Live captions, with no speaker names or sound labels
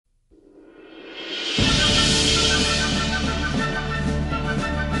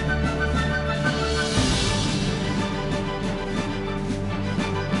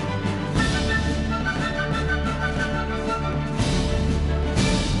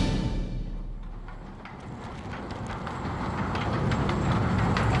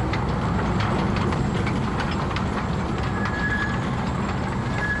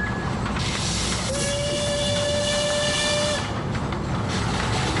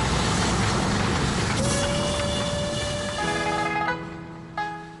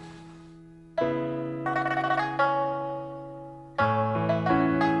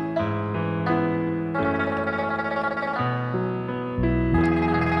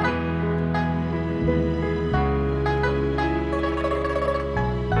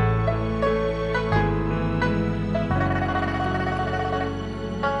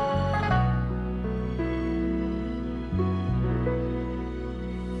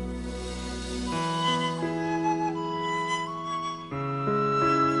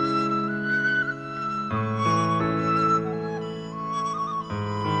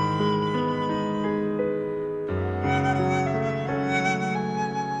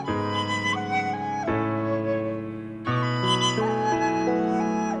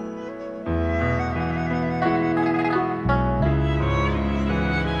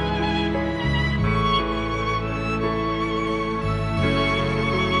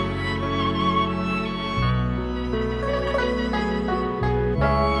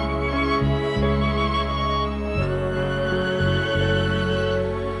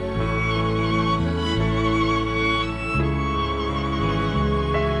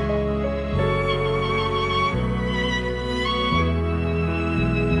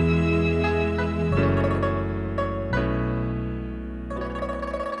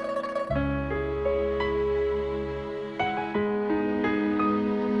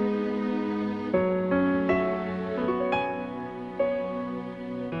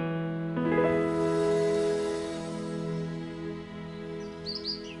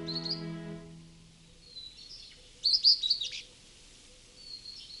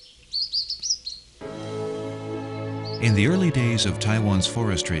In the early days of Taiwan's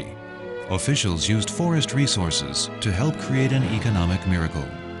forestry, officials used forest resources to help create an economic miracle.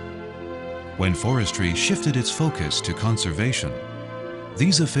 When forestry shifted its focus to conservation,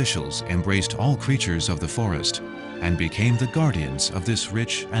 these officials embraced all creatures of the forest and became the guardians of this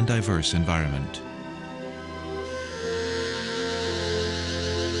rich and diverse environment.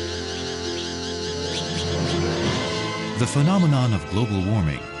 The phenomenon of global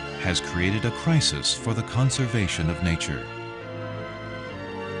warming has created a crisis for the conservation of nature.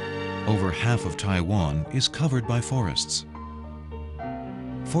 Over half of Taiwan is covered by forests.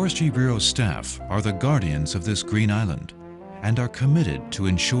 Forestry Bureau staff are the guardians of this green island and are committed to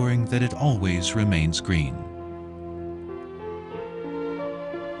ensuring that it always remains green.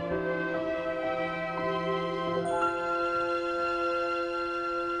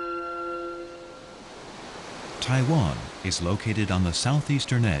 Taiwan is located on the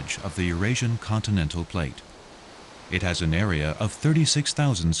southeastern edge of the Eurasian continental plate. It has an area of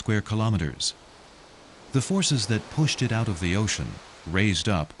 36,000 square kilometers. The forces that pushed it out of the ocean raised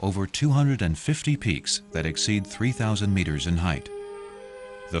up over 250 peaks that exceed 3,000 meters in height.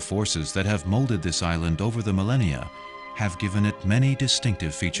 The forces that have molded this island over the millennia have given it many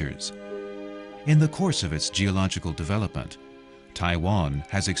distinctive features. In the course of its geological development, Taiwan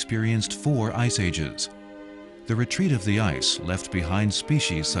has experienced 4 ice ages. The retreat of the ice left behind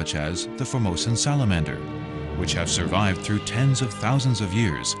species such as the Formosan salamander, which have survived through tens of thousands of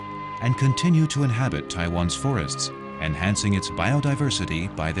years and continue to inhabit Taiwan's forests, enhancing its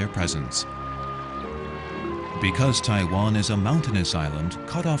biodiversity by their presence. Because Taiwan is a mountainous island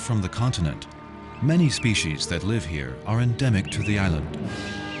cut off from the continent, many species that live here are endemic to the island.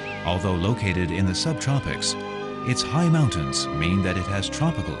 Although located in the subtropics, its high mountains mean that it has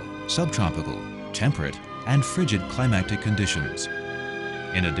tropical, subtropical, temperate, and frigid climatic conditions.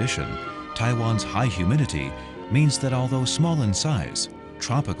 In addition, Taiwan's high humidity means that although small in size,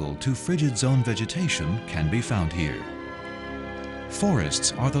 tropical to frigid zone vegetation can be found here.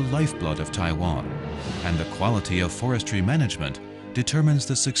 Forests are the lifeblood of Taiwan, and the quality of forestry management determines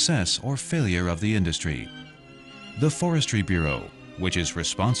the success or failure of the industry. The Forestry Bureau, which is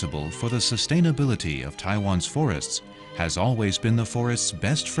responsible for the sustainability of Taiwan's forests, has always been the forest's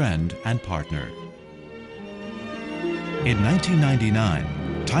best friend and partner. In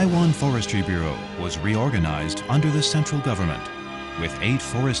 1999, Taiwan Forestry Bureau was reorganized under the central government, with 8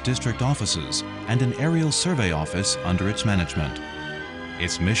 forest district offices and an aerial survey office under its management.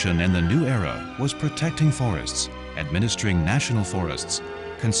 Its mission in the new era was protecting forests, administering national forests,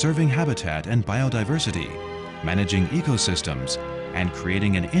 conserving habitat and biodiversity, managing ecosystems, and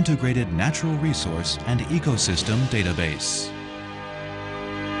creating an integrated natural resource and ecosystem database.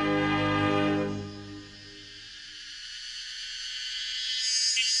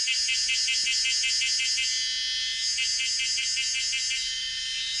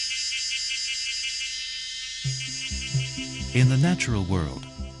 In the natural world,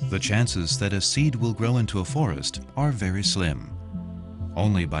 the chances that a seed will grow into a forest are very slim.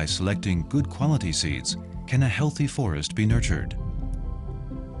 Only by selecting good quality seeds can a healthy forest be nurtured.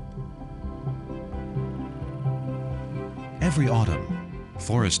 Every autumn,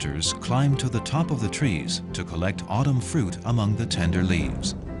 foresters climb to the top of the trees to collect autumn fruit among the tender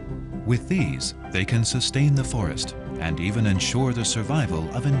leaves. With these, they can sustain the forest and even ensure the survival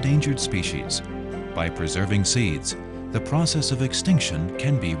of endangered species. By preserving seeds, the process of extinction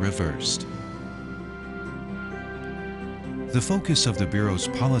can be reversed. The focus of the Bureau's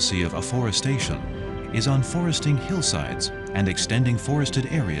policy of afforestation is on foresting hillsides and extending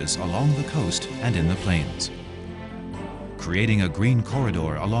forested areas along the coast and in the plains. Creating a green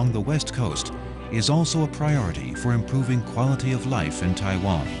corridor along the west coast is also a priority for improving quality of life in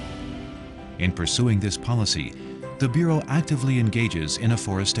Taiwan. In pursuing this policy, the Bureau actively engages in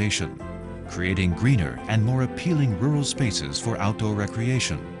afforestation, creating greener and more appealing rural spaces for outdoor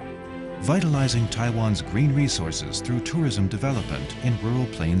recreation, vitalizing Taiwan's green resources through tourism development in rural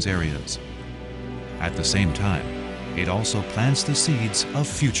plains areas. At the same time, it also plants the seeds of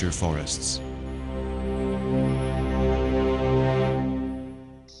future forests.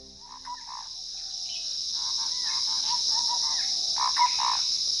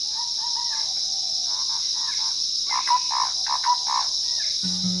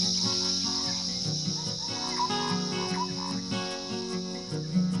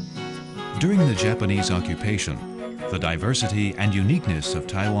 During the Japanese occupation, the diversity and uniqueness of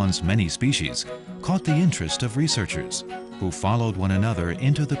Taiwan's many species caught the interest of researchers, who followed one another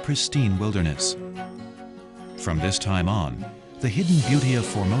into the pristine wilderness. From this time on, the hidden beauty of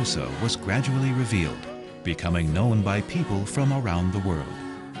Formosa was gradually becoming known by people from around the world.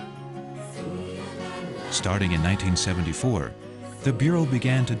 Starting in 1974, the Bureau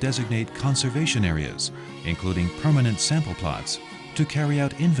began to designate conservation areas, including permanent sample plots, to carry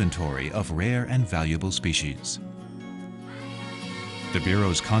out inventory of rare and valuable species. The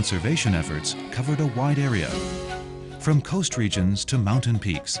Bureau's conservation efforts covered a wide area. From coast regions to mountain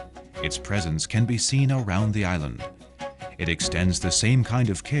peaks, its presence can be seen around the island. It extends the same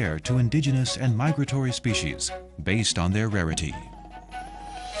kind of care to indigenous and migratory species based on their rarity.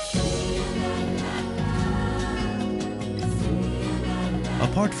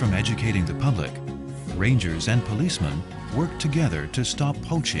 Apart from educating the public, rangers and policemen work together to stop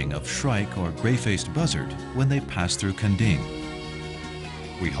poaching of shrike or gray-faced buzzard when they pass through Kending.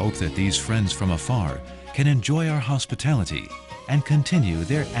 We hope that these friends from afar can enjoy our hospitality and continue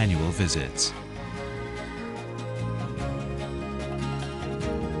their annual visits.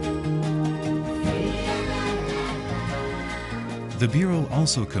 The Bureau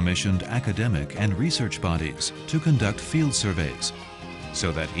also commissioned academic and research bodies to conduct field surveys, so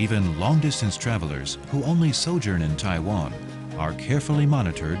that even long-distance travelers who only sojourn in Taiwan are carefully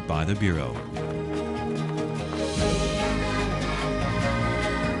monitored by the Bureau.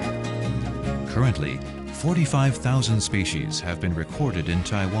 Currently, 45,000 species have been recorded in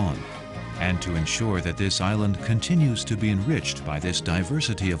Taiwan, and to ensure that this island continues to be enriched by this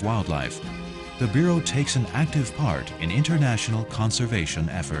diversity of wildlife, the Bureau takes an active part in international conservation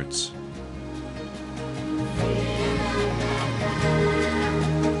efforts.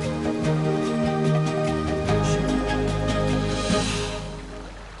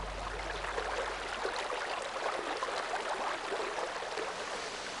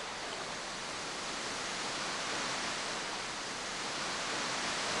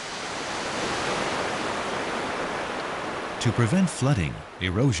 To prevent flooding,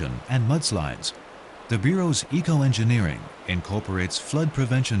 erosion, and mudslides, the Bureau's eco-engineering incorporates flood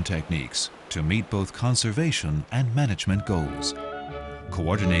prevention techniques to meet both conservation and management goals.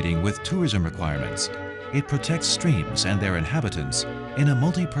 Coordinating with tourism requirements, it protects streams and their inhabitants in a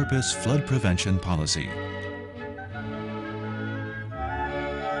multi-purpose flood prevention policy.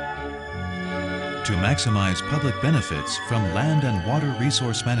 To maximize public benefits from land and water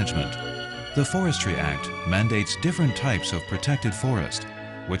resource management, the Forestry Act mandates different types of protected forest,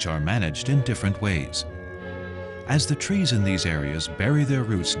 which are managed in different ways. As the trees in these areas bury their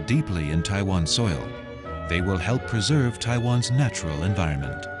roots deeply in Taiwan's soil, they will help preserve Taiwan's natural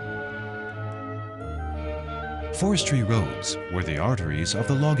environment. Forestry roads were the arteries of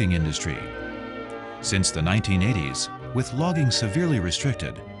the logging industry. Since the 1980s, with logging severely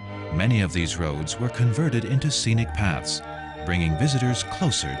restricted, many of these roads were converted into scenic paths, bringing visitors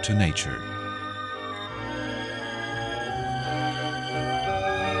closer to nature.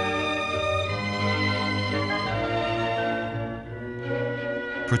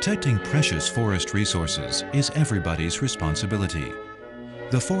 Protecting precious forest resources is everybody's responsibility.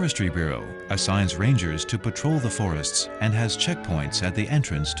 The Forestry Bureau assigns rangers to patrol the forests and has checkpoints at the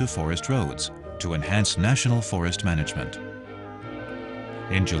entrance to forest roads to enhance national forest management.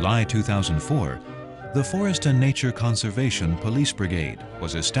 In July 2004, the Forest and Nature Conservation Police Brigade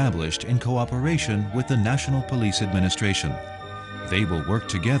was established in cooperation with the National Police Administration. They will work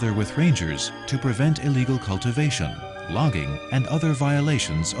together with rangers to prevent illegal cultivation, logging, and other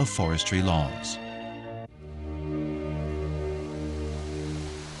violations of forestry laws.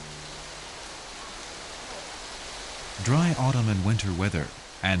 Dry autumn and winter weather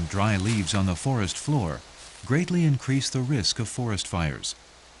and dry leaves on the forest floor greatly increase the risk of forest fires.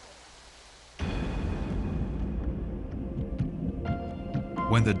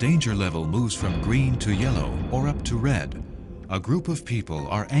 When the danger level moves from green to yellow or up to red, a group of people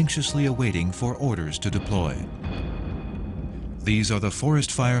are anxiously awaiting for orders to deploy. These are the forest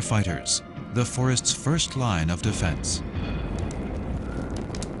firefighters, the forest's first line of defense.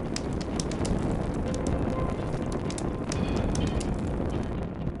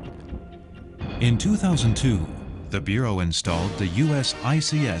 In 2002, the Bureau installed the U.S.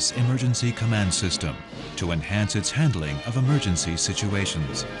 ICS Emergency Command System to enhance its handling of emergency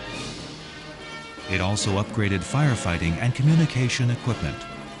situations. It also upgraded firefighting and communication equipment.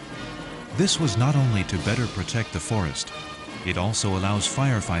 This was not only to better protect the forest, it also allows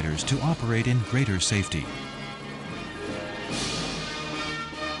firefighters to operate in greater safety.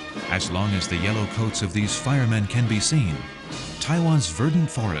 As long as the yellow coats of these firemen can be seen, Taiwan's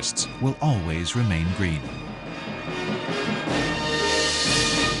verdant forests will always remain green.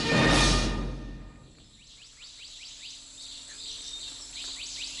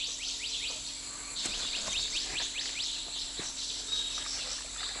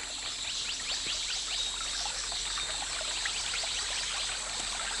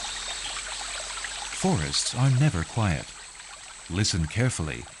 Forests are never quiet. Listen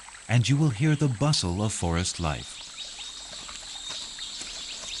carefully, and you will hear the bustle of forest life.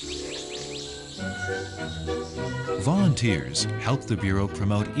 Volunteers help the Bureau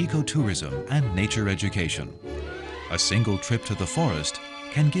promote ecotourism and nature education. A single trip to the forest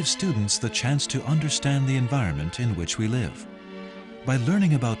can give students the chance to understand the environment in which we live. By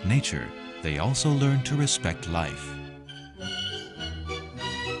learning about nature, they also learn to respect life.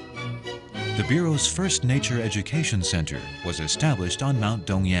 The Bureau's first Nature Education Center was established on Mount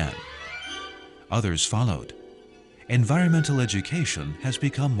Dongyan. Others followed. Environmental education has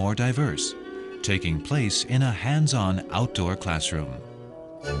become more diverse, taking place in a hands-on outdoor classroom.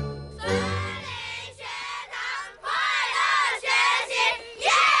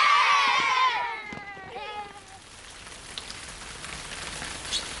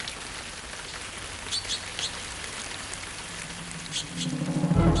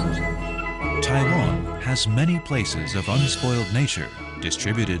 Taiwan has many places of unspoiled nature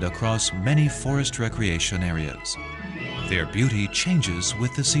distributed across many forest recreation areas. Their beauty changes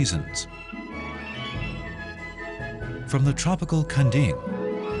with the seasons. From the tropical Kanding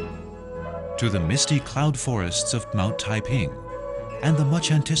to the misty cloud forests of Mount Taiping and the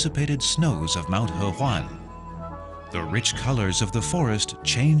much anticipated snows of Mount Hehuan, the rich colors of the forest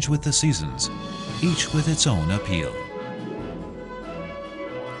change with the seasons, each with its own appeal.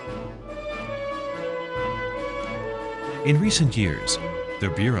 In recent years, the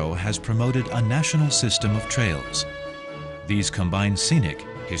Bureau has promoted a national system of trails. These combine scenic,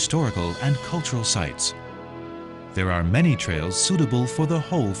 historical, and cultural sites. There are many trails suitable for the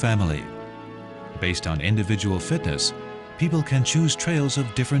whole family. Based on individual fitness, people can choose trails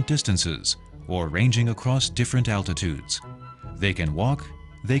of different distances or ranging across different altitudes. They can walk,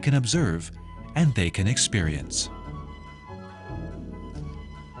 they can observe, and they can experience.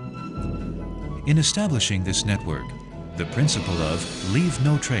 In establishing this network, the principle of leave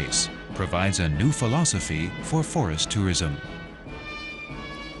no trace provides a new philosophy for forest tourism.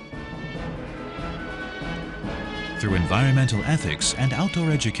 Through environmental ethics and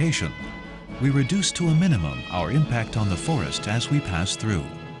outdoor education, we reduce to a minimum our impact on the forest as we pass through.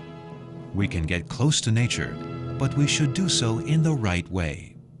 We can get close to nature, but we should do so in the right way.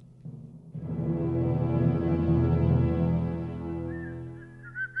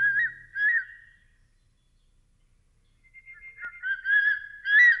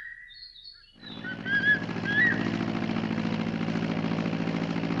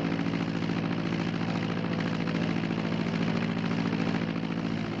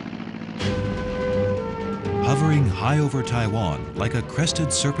 Hovering high over Taiwan like a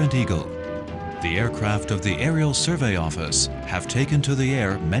crested serpent eagle, the aircraft of the Aerial Survey Office have taken to the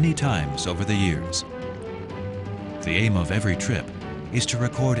air many times over the years. The aim of every trip is to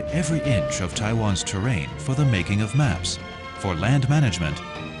record every inch of Taiwan's terrain for the making of maps, for land management,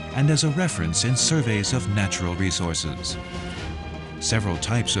 and as a reference in surveys of natural resources. Several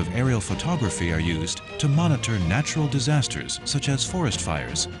types of aerial photography are used to monitor natural disasters such as forest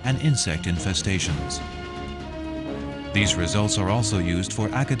fires and insect infestations. These results are also used for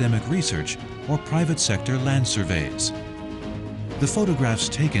academic research or private sector land surveys. The photographs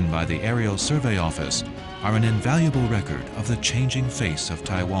taken by the Aerial Survey Office are an invaluable record of the changing face of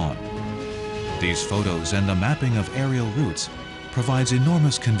Taiwan. These photos and the mapping of aerial routes provides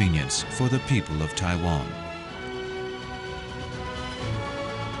enormous convenience for the people of Taiwan.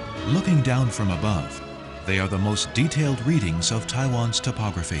 Looking down from above, they are the most detailed readings of Taiwan's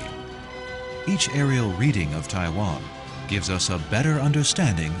topography. Each aerial reading of Taiwan gives us a better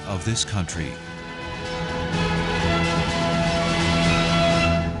understanding of this country.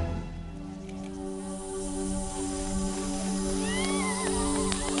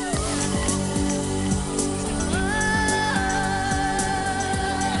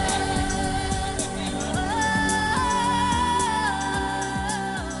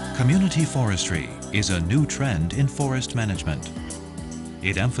 Community forestry is a new trend in forest management.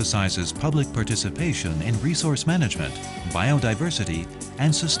 It emphasizes public participation in resource management, biodiversity,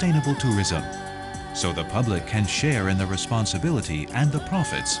 and sustainable tourism, so the public can share in the responsibility and the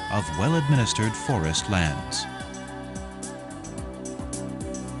profits of well-administered forest lands.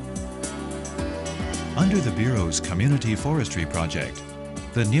 Under the Bureau's Community Forestry Project,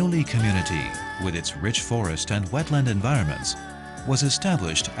 the Niuli community, with its rich forest and wetland environments, was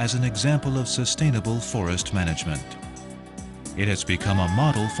established as an example of sustainable forest management. It has become a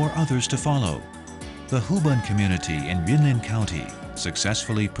model for others to follow. The Huban community in Yunlin County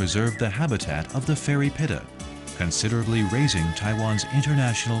successfully preserved the habitat of the fairy pitta, considerably raising Taiwan's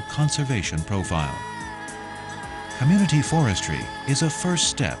international conservation profile. Community forestry is a first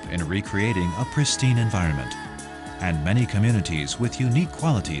step in recreating a pristine environment, and many communities with unique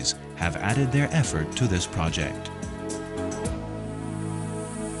qualities have added their effort to this project.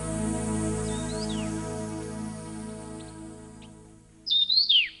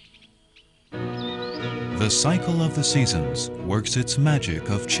 The cycle of the seasons works its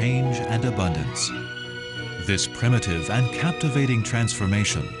magic of change and abundance. This primitive and captivating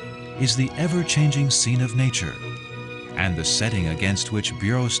transformation is the ever-changing scene of nature and the setting against which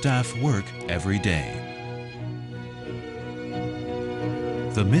Bureau staff work every day.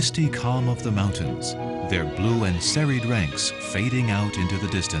 The misty calm of the mountains, their blue and serried ranks fading out into the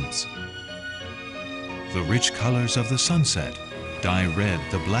distance. The rich colors of the sunset dye red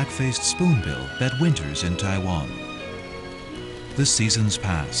the black-faced spoonbill that winters in Taiwan. The seasons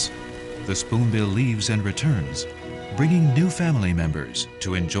pass. The spoonbill leaves and returns, bringing new family members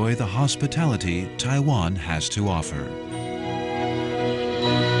to enjoy the hospitality Taiwan has to offer.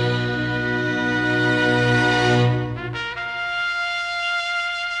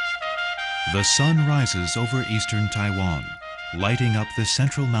 The sun rises over eastern Taiwan, lighting up the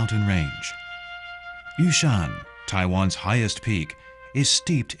central mountain range. Yushan, Taiwan's highest peak, is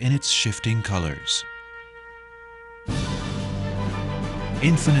steeped in its shifting colors.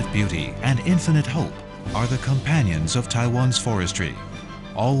 Infinite beauty and infinite hope are the companions of Taiwan's forestry,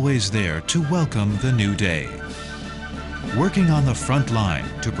 always there to welcome the new day. Working on the front line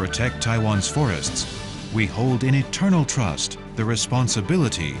to protect Taiwan's forests, we hold in eternal trust the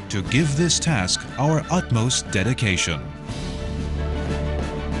responsibility to give this task our utmost dedication.